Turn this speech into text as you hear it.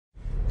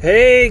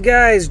Hey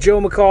guys,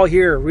 Joe McCall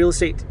here, Real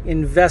Estate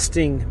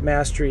Investing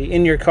Mastery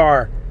in your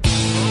car.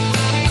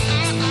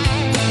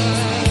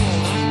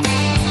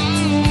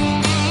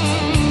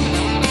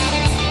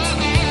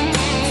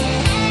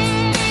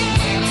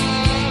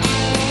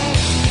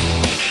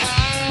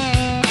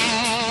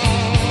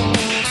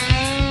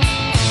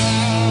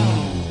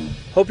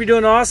 Hope you're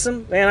doing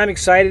awesome. Man, I'm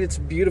excited. It's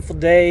a beautiful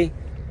day.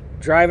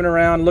 Driving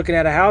around looking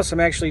at a house. I'm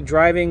actually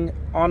driving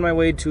on my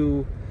way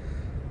to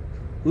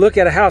look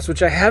at a house,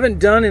 which I haven't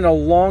done in a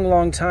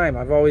long time.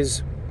 I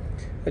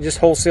just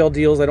wholesale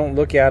deals. I don't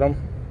look at them.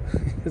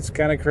 It's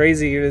kind of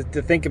crazy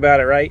to think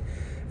about it, right?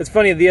 It's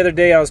funny. The other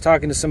day I was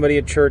talking to somebody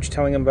at church,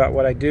 telling them about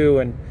what I do,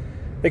 and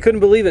they couldn't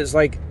believe it. It's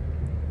like,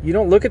 you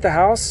don't look at the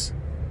house?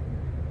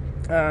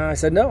 I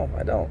said, no,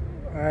 I don't.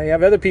 I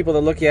have other people that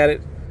look at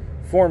it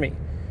for me,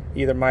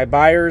 either my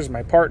buyers,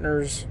 my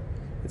partners,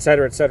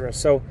 etc., etc.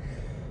 So,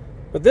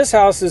 but this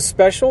house is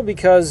special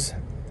because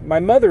my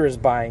mother is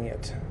buying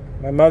it.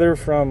 My mother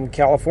from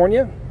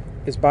California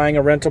is buying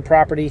a rental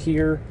property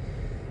here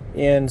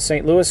in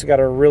St. Louis.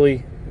 Got a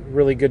really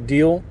good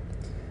deal.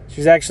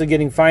 She's actually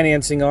getting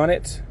financing on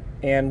it.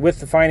 And with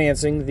the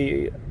financing,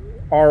 the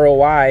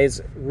ROI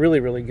is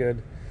really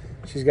good.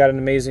 She's got an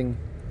amazing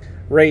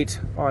rate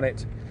on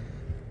it.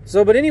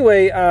 So, but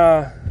anyway,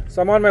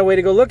 so I'm on my way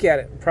to go look at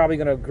it. I'm probably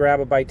going to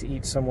grab a bite to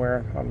eat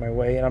somewhere on my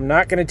way. And I'm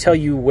not going to tell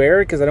you where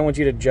because I don't want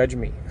you to judge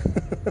me.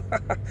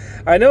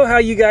 I know how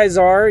you guys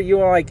are. You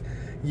are like,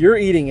 you're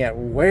eating at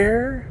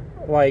where?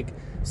 Like,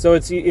 so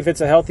it's, if it's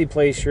a healthy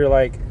place, you're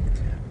like,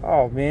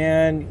 oh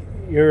man,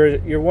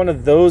 you're one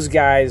of those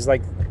guys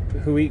like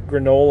who eat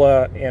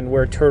granola and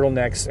wear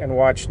turtlenecks and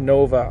watch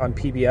Nova on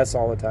PBS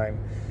all the time.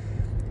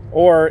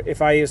 Or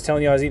if I was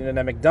telling you I was eating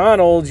at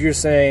McDonald's, you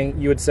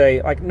would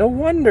say like, no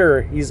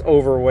wonder he's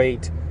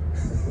overweight.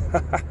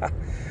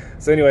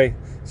 So anyway,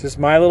 it's just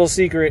my little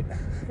secret.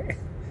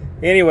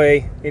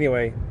 Anyway,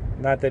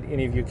 not that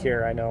any of you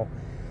care, I know.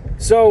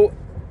 So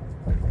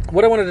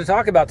what I wanted to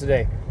talk about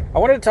today, I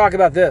wanted to talk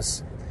about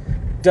this.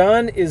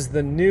 Done is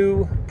the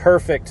new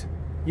perfect.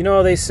 You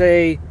know, they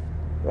say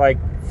like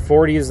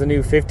 40 is the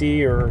new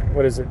 50, or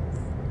what is it?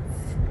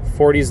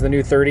 40 is the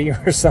new 30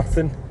 or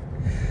something.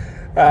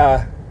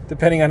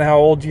 Depending on how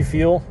old you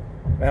feel,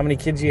 how many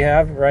kids you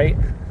have, right?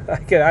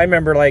 I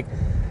remember like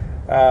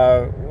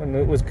when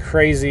it was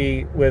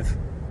crazy with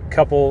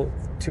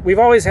we've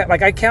always had,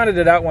 like I counted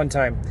it out one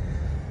time,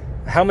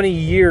 how many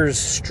years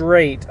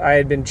straight I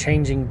had been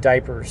changing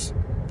diapers.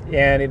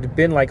 And it had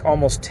been like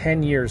almost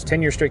 10 years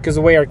straight, because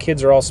the way our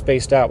kids are all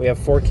spaced out. We have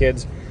 4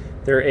 kids.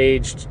 They're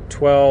aged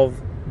 12,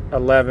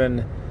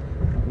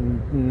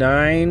 11,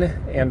 9,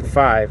 and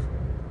 5.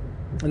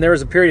 And there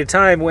was a period of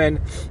time when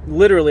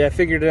literally I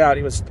figured it out.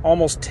 It was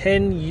almost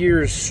 10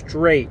 years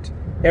straight,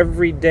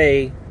 every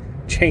day,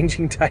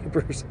 changing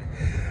diapers.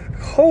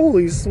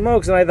 Holy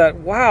smokes. And I thought,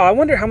 wow, I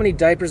wonder how many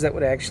diapers that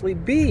would actually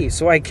be.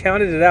 So I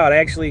counted it out.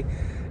 Actually,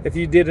 if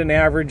you did an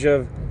average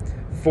of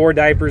 4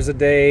 diapers a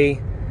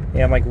day,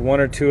 and like 1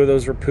 or 2 of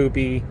those were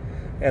poopy,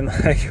 and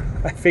like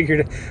I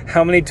figured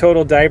how many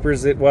total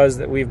diapers it was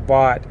that we've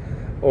bought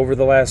over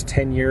the last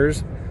 10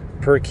 years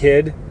per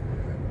kid,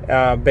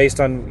 based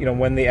on, you know,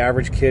 when the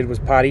average kid was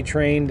potty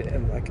trained,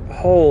 and like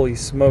holy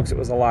smokes, it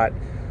was a lot.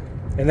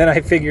 And then I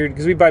figured,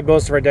 because we buy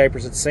most of our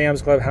diapers at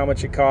Sam's Club, how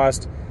much it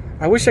cost.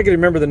 I wish I could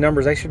remember the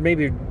numbers. I should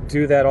maybe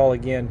do that all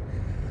again.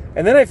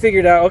 And then I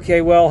figured out, okay,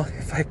 well,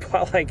 if I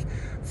bought like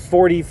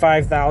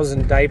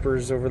 45,000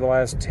 diapers over the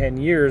last 10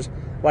 years,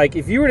 like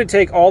if you were to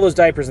take all those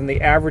diapers and the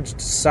average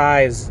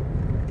size,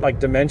 like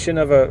dimension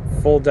of a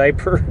full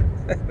diaper,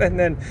 and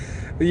then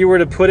you were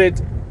to put it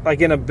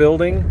like in a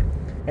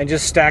building and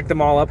just stack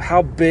them all up,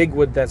 how big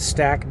would that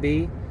stack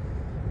be?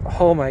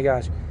 Oh my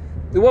gosh.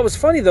 What was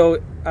funny though,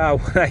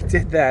 when I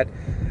did that,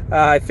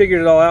 I figured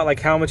it all out,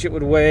 like how much it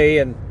would weigh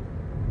and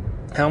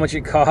how much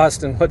it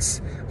cost and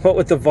what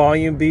would the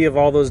volume be of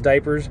all those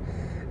diapers.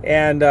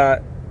 And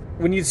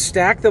when you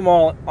stack them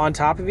all on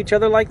top of each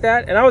other like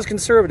that, and I was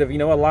conservative, you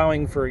know,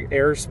 allowing for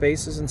air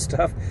spaces and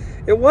stuff,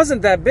 it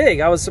wasn't that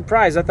big. I was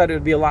surprised. I thought it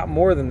would be a lot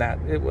more than that.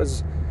 It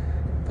was,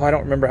 well, I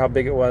don't remember how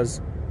big it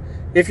was.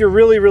 If you're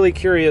really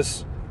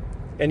curious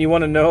and you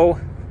want to know,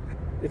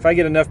 if I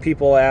get enough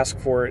people ask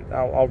for it,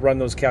 I'll run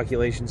those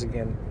calculations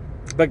again.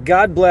 But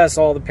God bless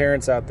all the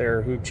parents out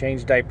there who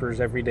change diapers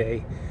every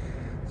day.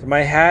 So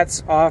my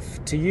hat's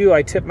off to you.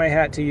 I tip my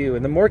hat to you.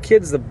 And the more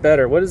kids, the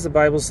better. What does the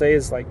Bible say?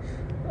 It's like,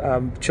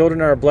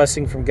 children are a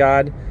blessing from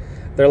God.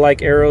 They're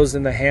like arrows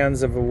in the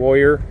hands of a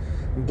warrior.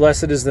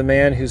 Blessed is the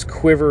man whose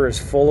quiver is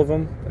full of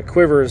them. A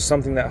quiver is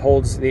something that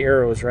holds the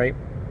arrows, right?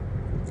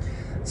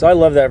 So I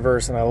love that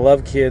verse, and I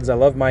love kids. I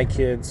love my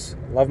kids.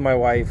 I love my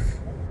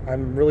wife.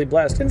 I'm really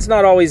blessed. And it's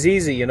not always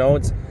easy, you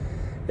know.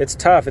 It's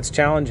tough. It's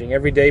challenging.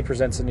 Every day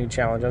presents a new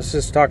challenge. I was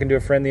just talking to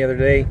a friend the other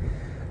day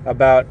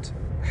about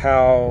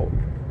how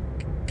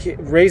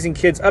raising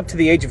kids up to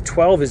the age of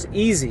 12 is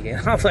easy.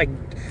 And I was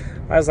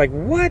like,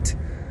 what?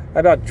 I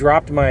about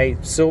dropped my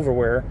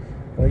silverware.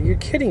 Well, you're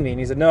kidding me. And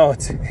he said, no,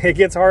 it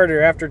gets harder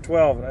after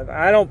 12.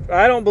 I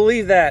don't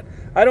believe that.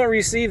 I don't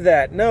receive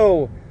that.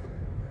 No.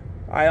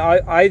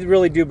 I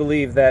really do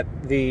believe that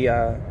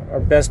our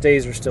best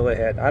days are still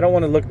ahead. I don't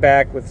want to look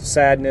back with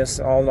sadness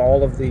on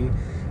all of the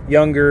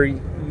younger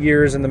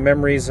years and the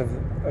memories of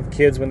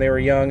kids when they were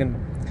young,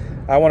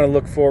 and I want to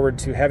look forward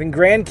to having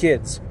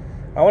grandkids.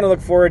 I want to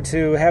look forward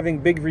to having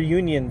big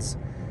reunions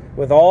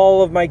with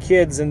all of my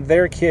kids and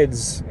their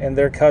cousins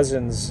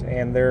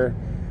and their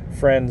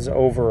friends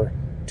over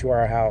to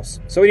our house.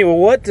 So anyway,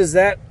 what does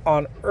that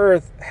on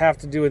earth have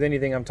to do with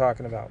anything I'm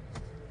talking about?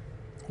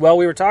 Well,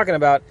 we were talking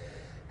about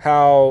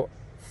how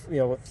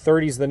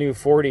 30's the new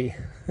 40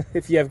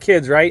 if you have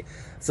kids, right?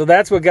 So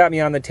that's what got me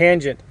on the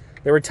tangent.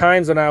 There were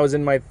times when I was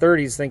in my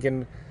 30s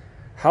thinking,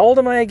 how old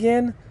am I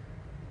again?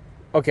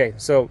 Okay,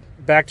 so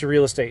back to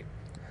real estate.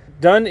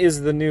 Done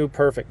is the new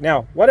perfect.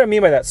 Now, what do I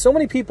mean by that? So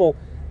many people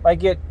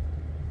get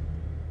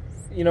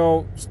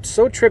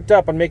so tripped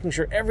up on making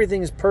sure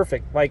everything is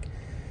perfect. Like,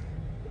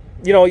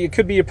 it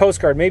could be your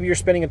postcard. Maybe you're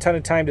spending a ton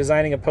of time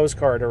designing a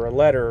postcard or a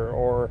letter,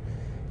 or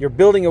you're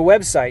building a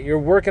website. You're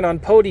working on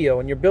Podio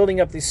and you're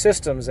building up these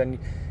systems, and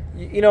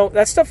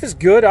that stuff is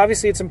good.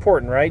 Obviously, it's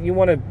important, right? You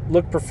want to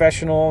look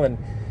professional, and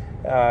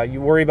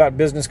you worry about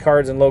business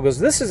cards and logos.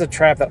 This is a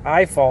trap that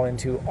I fall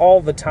into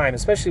all the time,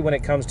 especially when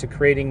it comes to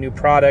creating new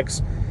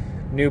products,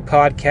 new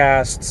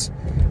podcasts,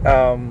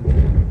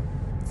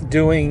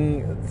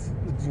 doing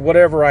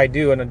whatever I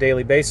do on a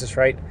daily basis,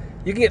 right?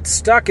 You can get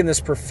stuck in this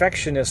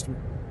perfectionist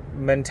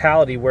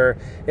mentality where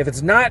if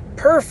it's not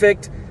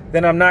perfect,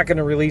 then I'm not going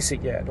to release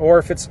it yet. Or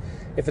if it's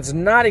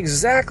not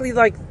exactly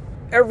like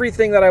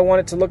everything that I want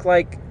it to look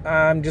like,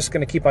 I'm just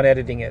going to keep on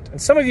editing it.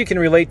 And some of you can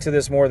relate to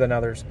this more than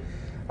others.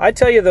 I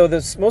tell you though,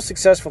 the most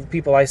successful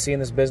people I see in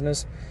this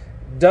business,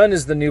 done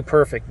is the new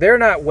perfect. They're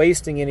not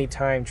wasting any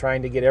time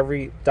trying to get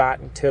every dot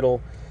and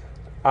tittle,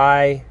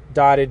 I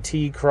dotted,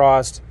 T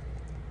crossed,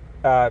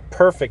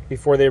 perfect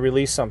before they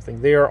release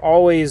something. They are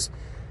always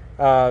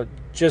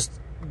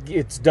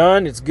it's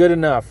done, it's good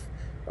enough.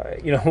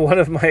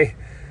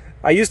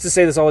 I used to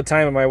say this all the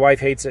time, and my wife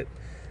hates it.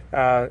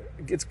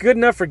 It's good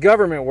enough for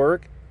government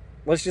work.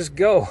 Let's just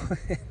go.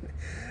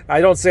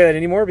 I don't say that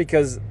anymore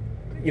because,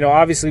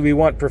 obviously we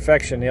want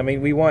perfection. I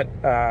mean, we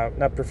want,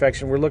 not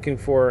perfection, we're looking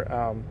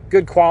for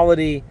good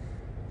quality,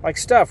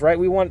 stuff, right?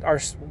 We want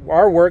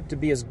our work to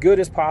be as good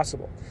as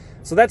possible.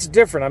 So that's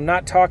different. I'm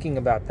not talking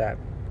about that.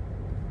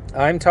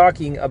 I'm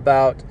talking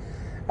about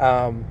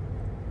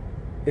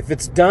if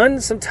it's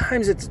done,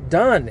 sometimes it's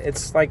done.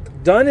 It's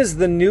like done is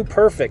the new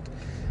perfect.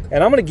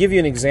 And I'm going to give you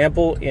an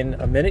example in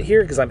a minute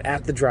here because I'm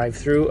at the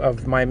drive-thru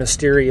of my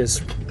mysterious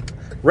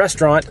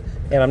restaurant,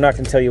 and I'm not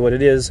going to tell you what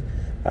it is.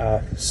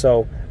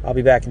 So I'll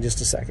be back in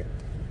just a second.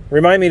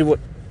 Remind me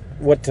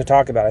what to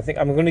talk about. I think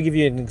I'm going to give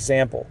you an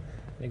example.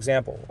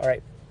 All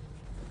right.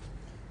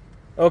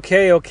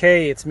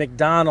 Okay. It's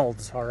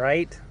McDonald's. All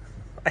right.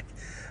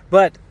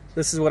 But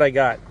this is what I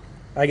got.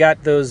 I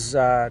got those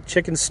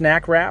chicken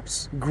snack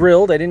wraps,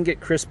 grilled. I didn't get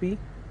crispy.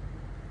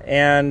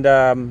 And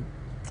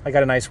I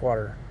got an ice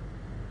water.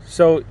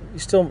 So you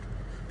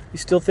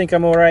still think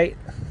I'm all right?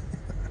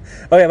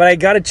 Okay, but I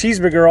got a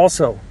cheeseburger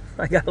also.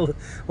 I got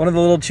one of the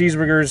little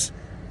cheeseburgers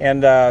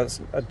and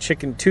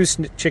two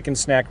chicken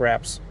snack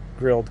wraps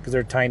grilled because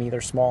they're tiny, they're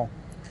small.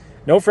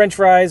 No French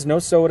fries, no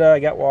soda. I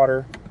got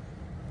water,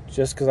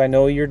 just because I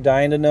know you're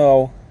dying to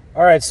know.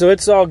 All right, so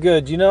it's all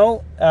good.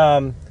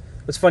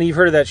 It's funny. You've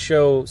heard of that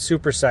show,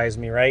 Super Size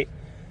Me, right?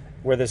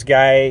 Where this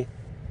guy,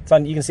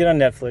 you can see it on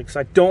Netflix.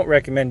 I don't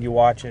recommend you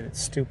watch it.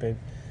 It's stupid.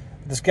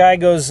 This guy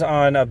goes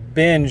on a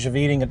binge of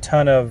eating a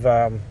ton of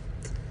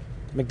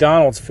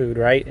McDonald's food,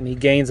 right? And he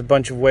gains a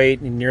bunch of weight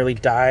and he nearly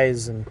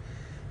dies. And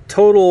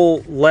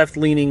total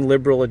left-leaning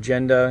liberal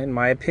agenda, in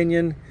my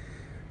opinion.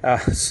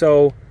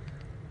 So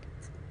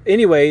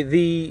anyway,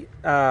 there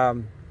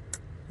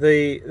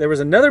was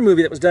another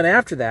movie that was done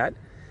after that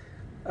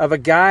of a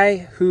guy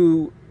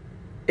who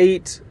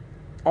ate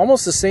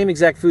almost the same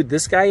exact food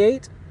this guy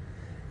ate,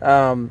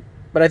 but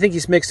I think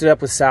he's mixed it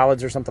up with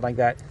salads or something like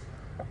that.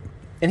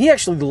 And he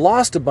actually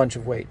lost a bunch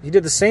of weight. He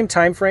did the same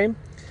time frame,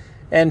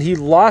 and he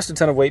lost a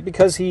ton of weight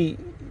because he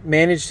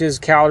managed his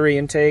calorie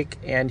intake,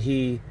 and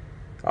he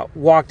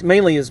walked,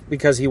 mainly is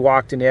because he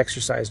walked and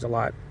exercised a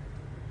lot.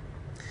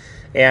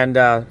 And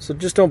so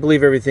just don't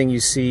believe everything you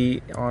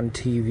see on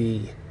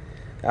TV.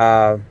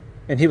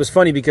 And he was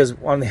funny because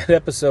on that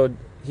episode,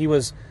 he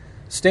was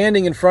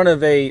standing in front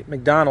of a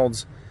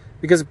McDonald's,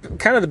 because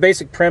kind of the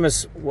basic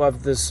premise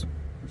of this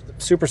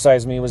Super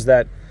Size Me was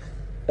that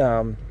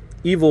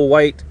evil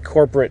white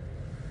corporate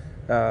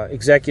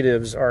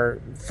executives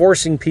are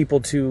forcing people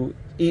to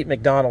eat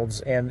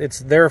McDonald's, and it's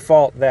their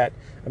fault that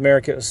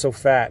America is so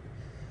fat.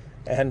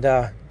 And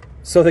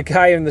so the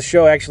guy in the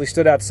show actually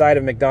stood outside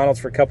of McDonald's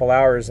for a couple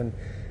hours, and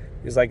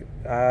he's like,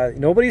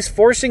 nobody's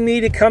forcing me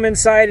to come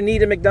inside and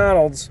eat at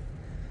McDonald's.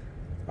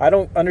 I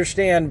don't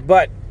understand,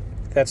 but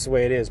that's the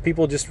way it is.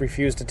 People just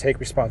refuse to take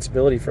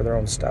responsibility for their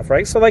own stuff,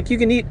 right? So you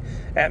can eat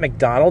at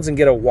McDonald's and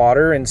get a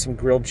water and some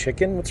grilled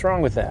chicken. What's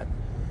wrong with that?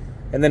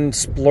 And then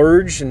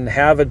splurge and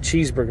have a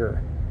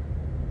cheeseburger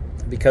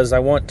because I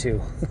want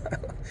to.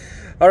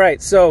 All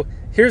right, so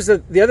here's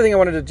the other thing I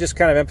wanted to just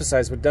kind of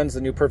emphasize with Done's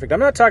the New Perfect. I'm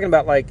not talking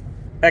about like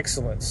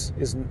excellence.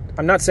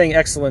 I'm not saying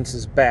excellence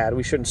is bad.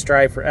 We shouldn't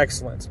strive for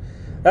excellence.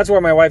 That's why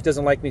my wife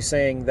doesn't like me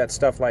saying that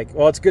stuff like,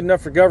 well, it's good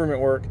enough for government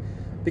work,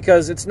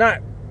 because it's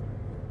not,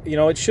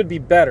 it should be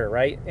better,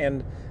 right?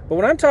 But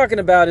what I'm talking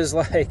about is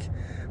like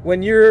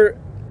when you're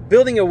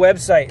building a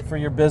website for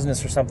your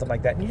business or something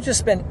like that, and you just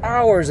spend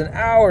hours and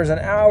hours and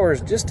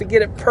hours just to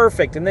get it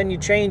perfect, and then you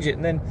change it,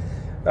 and then,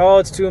 oh,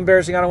 it's too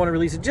embarrassing, I don't want to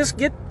release it.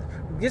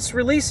 Just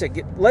release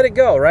it, let it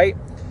go, right?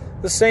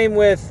 The same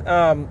with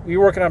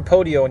you're working on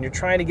Podio, and you're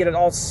trying to get it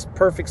all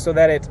perfect so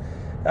that it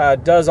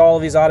does all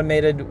of these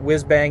automated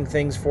whiz-bang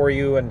things for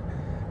you, and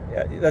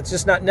that's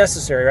just not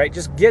necessary, right?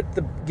 Just get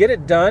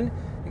it done.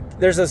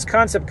 There's this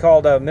concept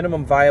called a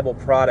minimum viable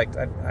product.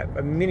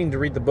 I'm meaning to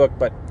read the book,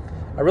 but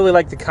I really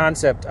like the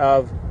concept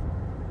of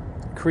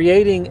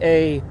creating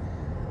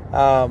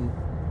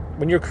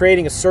when you're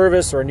creating a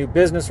service or a new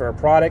business or a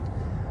product,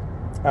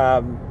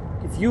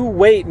 if you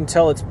wait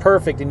until it's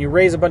perfect and you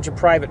raise a bunch of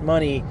private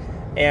money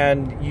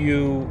and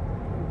you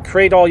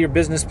create all your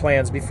business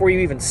plans before you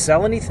even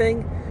sell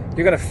anything,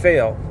 you're going to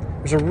fail.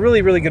 There's a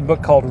really, really good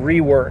book called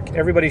Rework.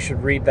 Everybody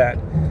should read that.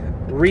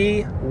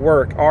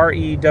 Rework,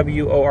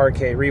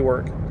 R-E-W-O-R-K,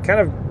 Rework. Kind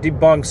of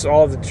debunks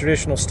all of the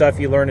traditional stuff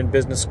you learn in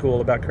business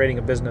school about creating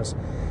a business.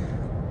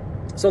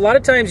 So a lot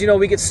of times,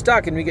 we get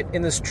stuck and we get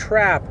in this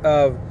trap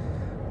of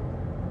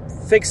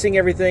fixing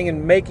everything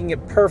and making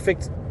it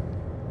perfect.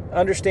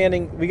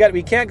 Understanding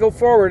we can't go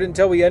forward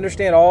until we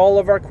understand all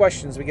of our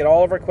questions. We get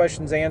all of our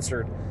questions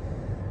answered.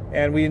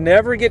 And we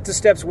never get to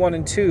steps 1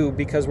 and 2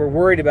 because we're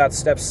worried about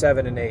steps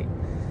 7 and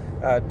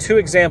 8. 2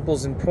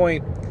 examples in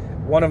point.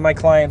 One of my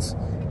clients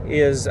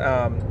is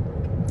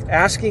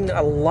asking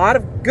a lot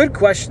of good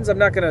questions. I'm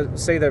not going to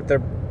say that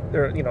they're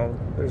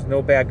there's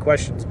no bad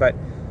questions, but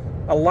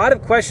a lot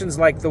of questions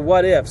like the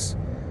what ifs.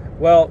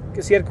 Well,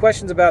 because he had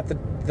questions about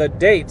the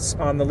dates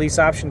on the lease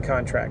option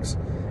contracts,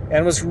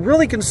 and was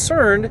really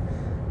concerned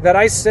that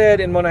I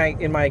said in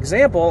my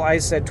example I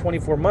said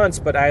 24 months,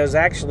 but I was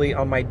actually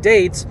on my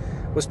dates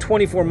was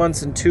 24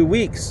 months and 2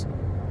 weeks.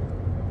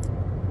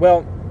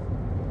 Well,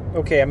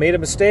 okay, I made a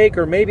mistake,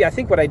 or maybe I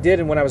think what I did,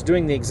 and when I was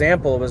doing the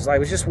example, was I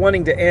was just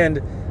wanting to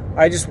end.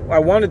 I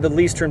wanted the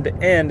lease term to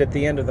end at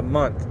the end of the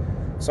month,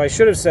 so I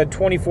should have said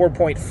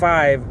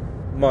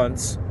 24.5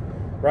 months,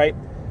 right?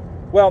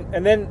 Well,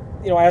 and then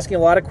asking a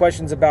lot of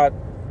questions about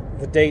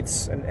the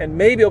dates, and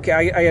maybe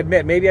I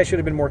admit maybe I should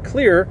have been more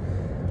clear,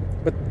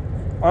 but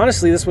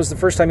honestly, this was the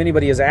first time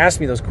anybody has asked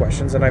me those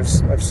questions, and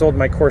I've sold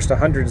my course to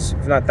hundreds,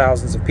 if not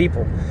thousands, of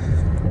people.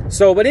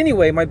 So, but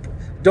anyway,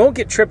 don't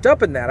get tripped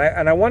up in that.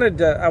 I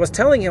was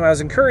telling him, I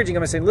was encouraging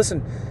him. I said,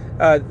 listen,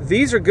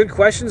 these are good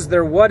questions.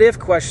 They're what-if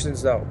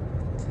questions, though.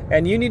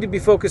 And you need to be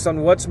focused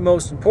on what's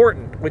most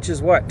important, which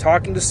is what?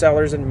 Talking to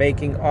sellers and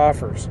making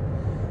offers.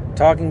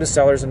 Talking to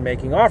sellers and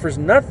making offers.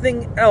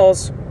 Nothing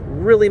else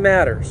really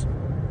matters.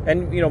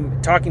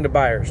 And, talking to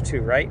buyers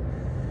too, right?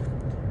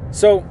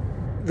 So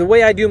the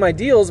way I do my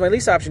deals, my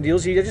lease option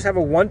deals, you just have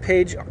a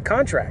 1-page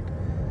contract.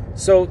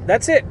 So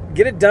that's it.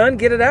 Get it done,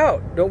 get it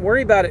out. Don't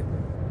worry about it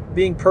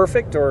being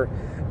perfect, or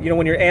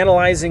when you're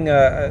analyzing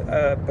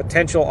a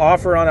potential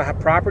offer on a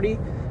property,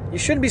 you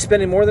shouldn't be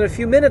spending more than a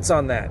few minutes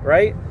on that,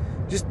 right?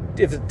 Just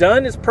if it's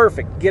done, it's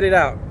perfect. Get it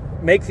out.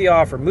 Make the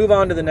offer. Move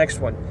on to the next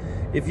one.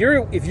 If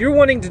you're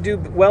wanting to do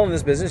well in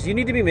this business, you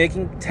need to be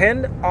making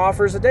 10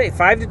 offers a day,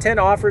 5 to 10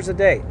 offers a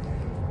day.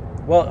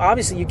 Well,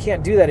 obviously you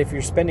can't do that if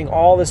you're spending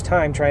all this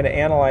time trying to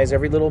analyze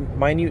every little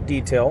minute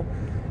detail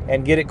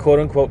and get it quote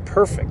unquote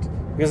perfect,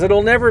 because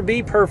it'll never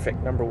be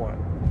perfect, number one.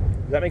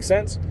 Does that make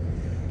sense?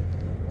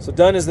 So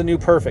done is the new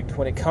perfect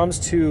when it comes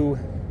to,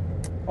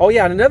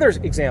 and another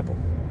example.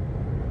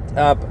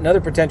 Another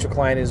potential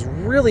client is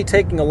really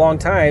taking a long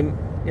time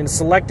in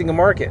selecting a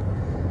market.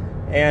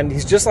 And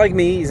he's just like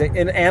me. He's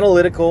an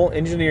analytical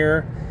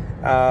engineer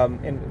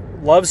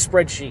and loves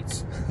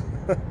spreadsheets.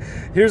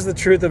 Here's the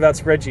truth about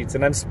spreadsheets,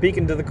 and I'm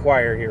speaking to the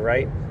choir here,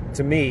 right?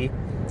 To me,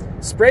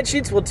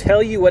 spreadsheets will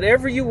tell you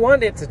whatever you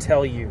want it to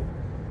tell you,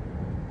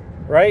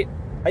 right?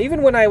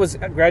 Even when I was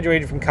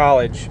graduated from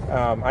college,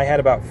 I had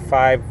about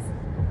 5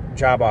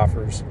 job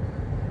offers.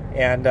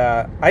 And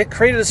I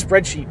created a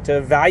spreadsheet to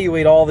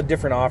evaluate all the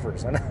different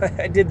offers. And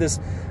I did this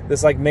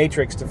like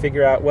matrix to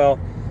figure out, well,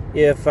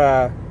 if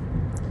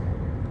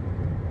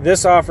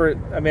this offer,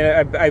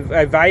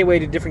 I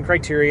evaluated different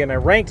criteria and I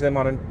ranked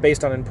them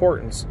based on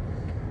importance.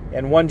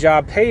 And one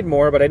job paid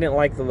more, but I didn't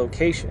like the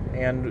location.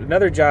 And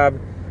another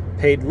job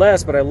paid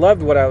less, but I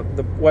loved what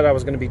I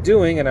was going to be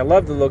doing, and I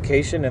loved the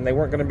location, and they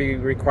weren't going to be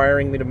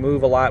requiring me to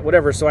move a lot,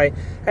 whatever. So I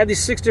had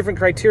these 6 different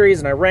criteria,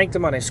 and I ranked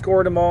them, and I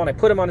scored them all, and I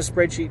put them on a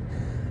spreadsheet.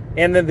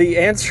 And then the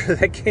answer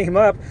that came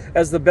up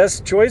as the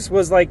best choice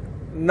was like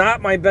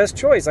not my best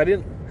choice. I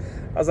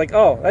was like,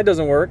 oh, that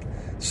doesn't work.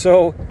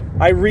 So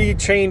I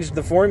re-changed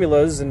the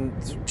formulas and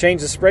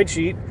changed the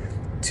spreadsheet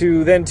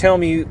to then tell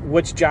me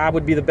which job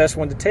would be the best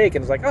one to take.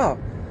 And it's like, oh,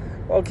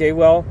 okay,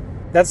 well,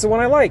 that's the one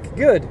I like.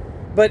 Good.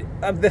 But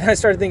then I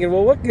started thinking,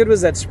 well, what good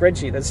was that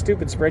spreadsheet, that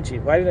stupid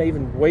spreadsheet? Why did I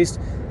even waste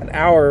an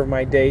hour of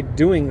my day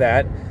doing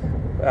that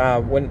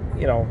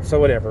so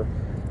whatever.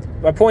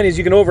 My point is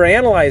you can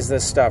overanalyze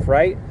this stuff,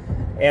 right?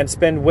 And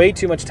spend way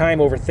too much time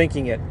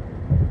overthinking it.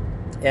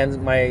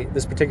 And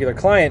this particular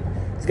client,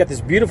 he's got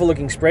this beautiful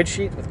looking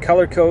spreadsheet with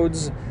color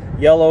codes,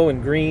 yellow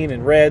and green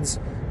and reds,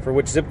 for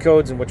which zip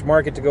codes and which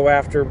market to go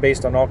after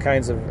based on all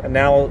kinds of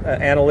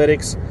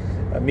analytics,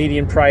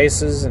 median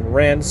prices and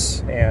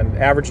rents and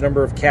average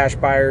number of cash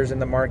buyers in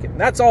the market. And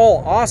that's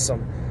all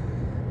awesome.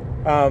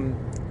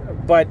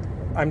 But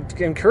I'm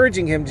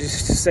encouraging him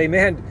just to say,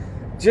 man,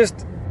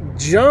 just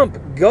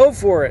jump, go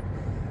for it.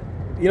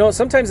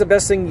 Sometimes the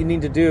best thing you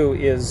need to do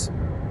is,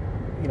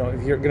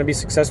 if you're going to be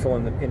successful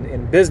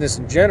in business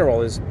in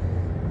general, is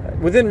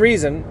within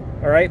reason,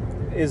 all right,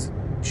 is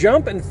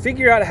jump and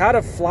figure out how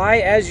to fly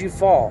as you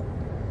fall.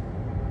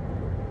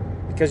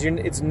 Because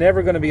it's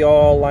never going to be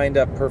all lined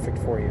up perfect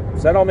for you.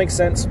 Does that all make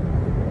sense?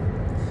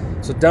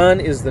 So done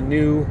is the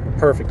new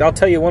perfect. I'll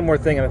tell you one more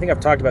thing, and I think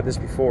I've talked about this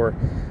before.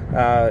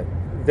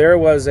 There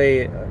was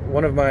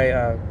one of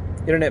my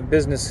internet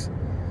business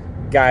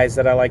guys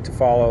that I like to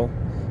follow.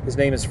 His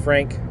name is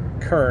Frank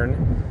Kern,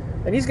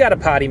 and he's got a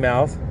potty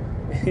mouth.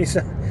 He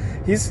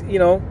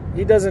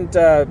doesn't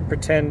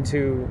pretend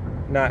to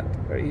not,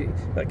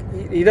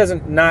 he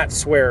doesn't not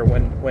swear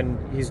when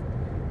he's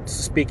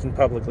speaking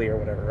publicly or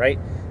whatever, right?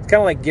 It's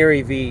kind of like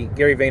Gary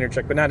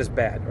Vaynerchuk, but not as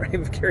bad,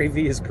 right? Gary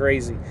V is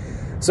crazy.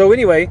 So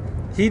anyway,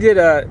 he did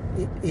a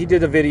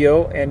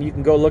video, and you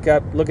can go look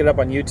it up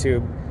on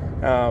YouTube.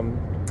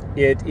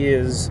 It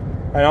is,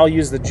 and I'll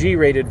use the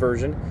G-rated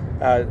version.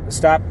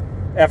 Stop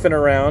effing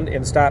around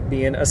and stop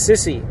being a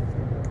sissy.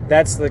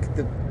 That's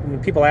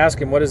when people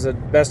ask him what is the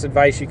best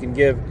advice you can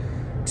give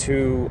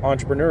to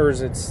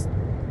entrepreneurs, it's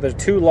the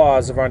two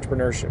laws of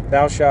entrepreneurship.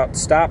 Thou shalt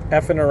stop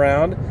effing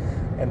around,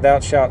 and thou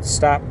shalt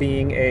stop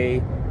being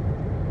a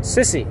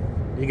sissy.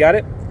 You got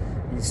it?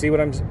 You see what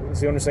I'm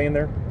saying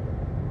there?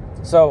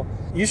 So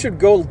you should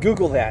go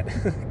Google that.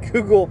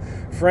 Google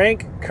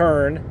Frank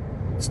Kern,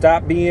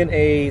 stop being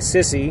a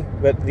sissy,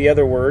 but the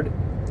other word,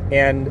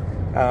 and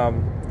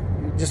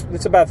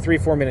it's about a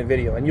 3-4 minute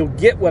video, and you'll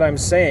get what I'm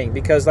saying,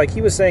 because like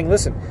he was saying,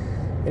 listen,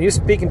 and he was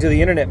speaking to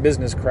the internet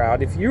business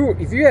crowd. If you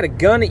had a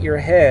gun at your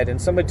head and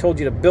somebody told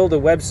you to build a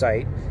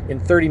website in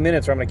 30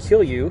 minutes or I'm going to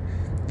kill you,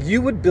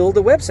 you would build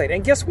a website.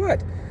 And guess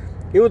what?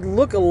 It would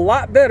look a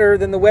lot better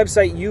than the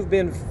website you've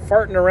been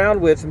farting around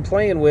with and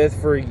playing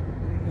with for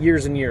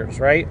years and years,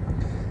 right?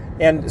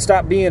 And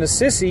stop being a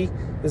sissy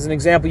is an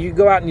example. You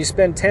go out and you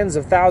spend tens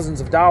of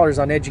thousands of dollars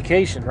on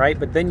education, right?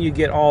 But then you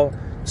get all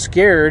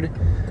scared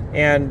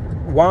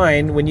and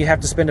whine when you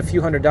have to spend a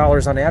few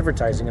 $100s on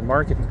advertising and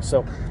marketing.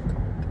 So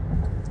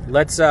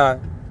let's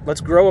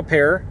grow a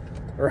pair,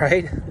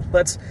 right?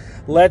 Let's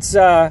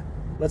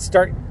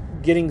start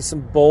getting let's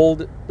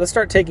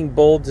start taking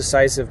bold,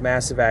 decisive,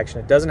 massive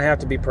action. It doesn't have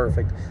to be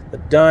perfect. The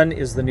done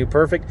is the new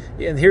perfect.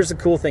 And here's the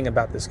cool thing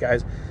about this,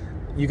 guys.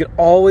 You can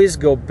always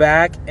go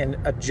back and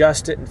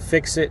adjust it and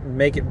fix it and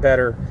make it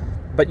better,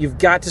 but you've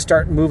got to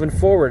start moving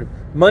forward.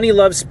 Money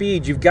loves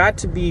speed. You've got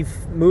to be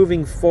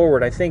moving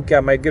forward. I think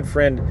my good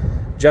friend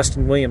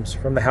Justin Williams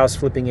from the House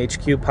Flipping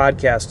HQ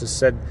podcast has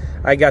said,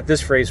 I got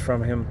this phrase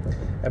from him,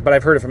 but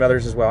I've heard it from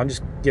others as well. I'm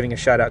just giving a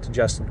shout out to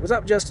Justin. What's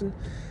up, Justin?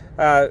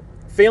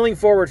 Failing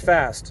forward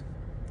fast,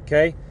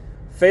 okay?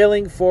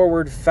 Failing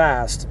forward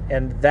fast,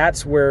 and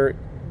that's where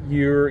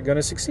you're going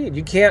to succeed.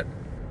 You can't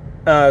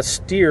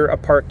steer a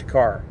parked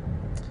car.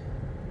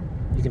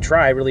 You can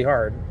try really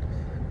hard,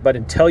 but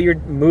until you're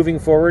moving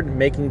forward and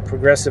making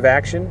progressive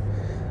action,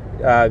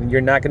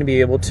 you're not going to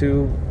be able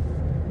to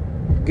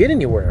get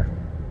anywhere.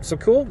 So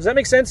cool. Does that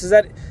make sense? Does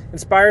that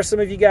inspire some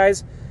of you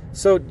guys?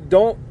 So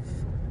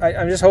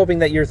I'm just hoping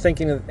that you're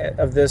thinking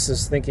of this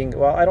as thinking,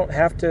 well, it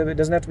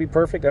doesn't have to be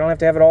perfect. I don't have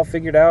to have it all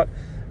figured out.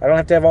 I don't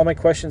have to have all my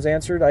questions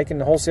answered. I can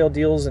wholesale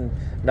deals and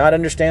not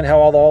understand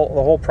how the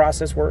whole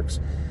process works.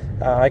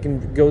 I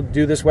can go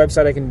do this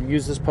website. I can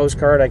use this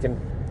postcard. I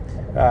can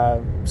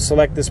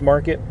select this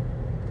market.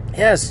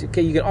 Yes,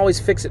 okay, you can always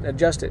fix it and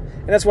adjust it.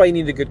 And that's why you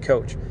need a good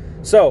coach.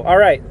 So, all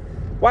right.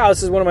 Wow,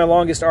 this is one of my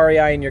longest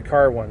REI in your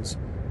car ones.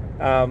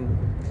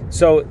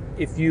 So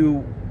if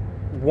you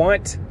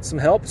want some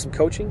help, some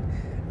coaching,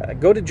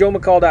 go to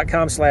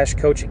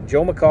joemccall.com/coaching.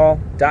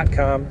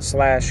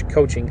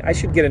 joemccall.com/coaching. I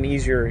should get an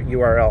easier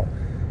URL.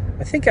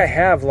 I think I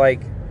have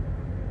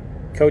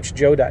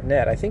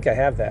coachjoe.net. I think I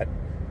have that.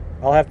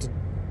 I'll have to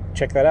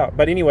check that out.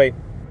 But anyway,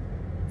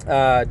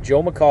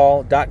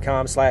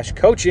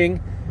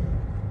 joemccall.com/coaching.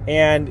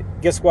 And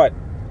guess what?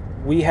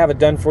 We have a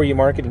done-for-you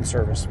marketing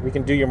service. We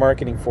can do your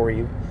marketing for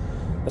you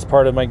as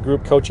part of my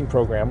group coaching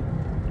program.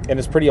 And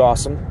it's pretty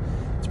awesome.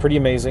 It's pretty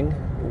amazing.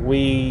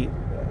 We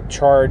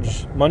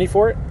charge money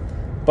for it.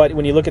 But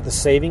when you look at the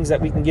savings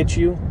that we can get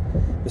you,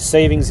 the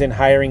savings in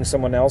hiring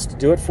someone else to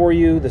do it for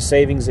you, the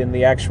savings in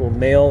the actual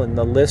mail and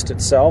the list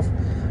itself,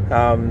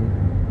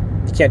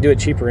 you can't do it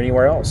cheaper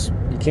anywhere else.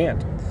 You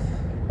can't.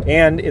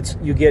 And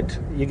you get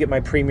my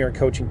premier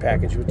coaching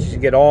package, which you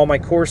get all my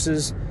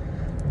courses,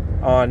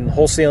 on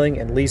wholesaling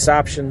and lease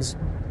options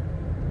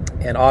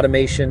and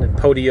automation and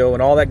Podio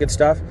and all that good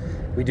stuff.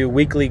 We do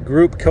weekly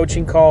group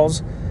coaching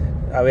calls.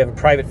 We have a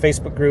private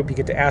Facebook group. You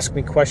get to ask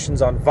me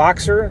questions on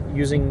Voxer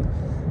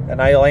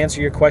and I'll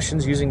answer your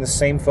questions using the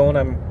same phone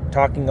I'm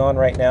talking on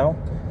right now.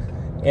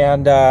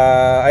 And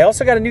I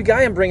also got a new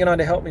guy I'm bringing on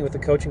to help me with the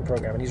coaching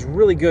program. And he's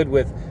really good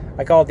with,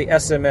 I call it the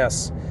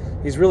SMS.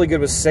 He's really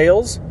good with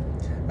sales,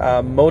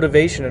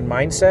 motivation and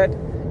mindset,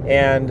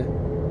 and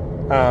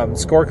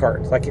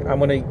scorecards. Like, I'm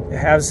going to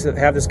have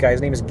this guy.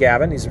 His name is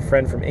Gavin. He's a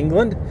friend from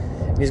England.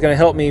 He's going to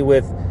help me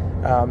with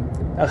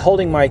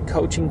holding my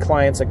coaching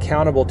clients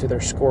accountable to their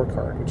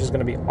scorecard, which is going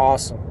to be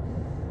awesome.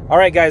 All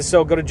right, guys,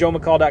 so go to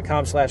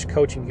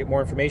joemccall.com/coaching to get more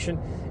information.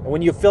 And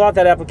when you fill out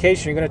that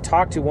application, you're going to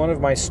talk to one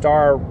of my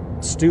star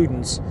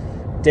students,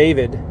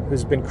 David,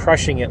 who's been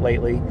crushing it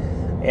lately.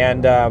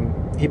 And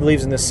he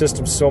believes in this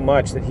system so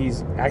much that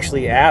he's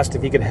actually asked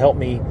if he could help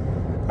me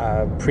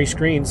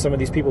pre-screen some of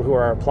these people who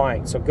are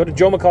applying. So go to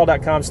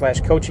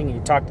joemccall.com/coaching and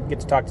you get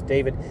to talk to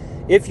David.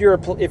 If you're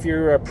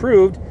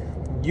approved,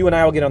 you and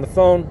I will get on the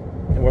phone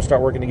and we'll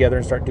start working together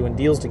and start doing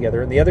deals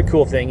together. And the other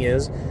cool thing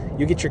is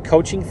you get your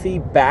coaching fee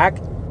back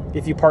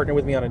if you partner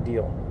with me on a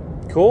deal.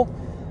 Cool?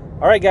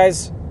 All right,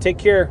 guys, take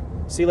care.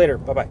 See you later.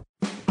 Bye-bye.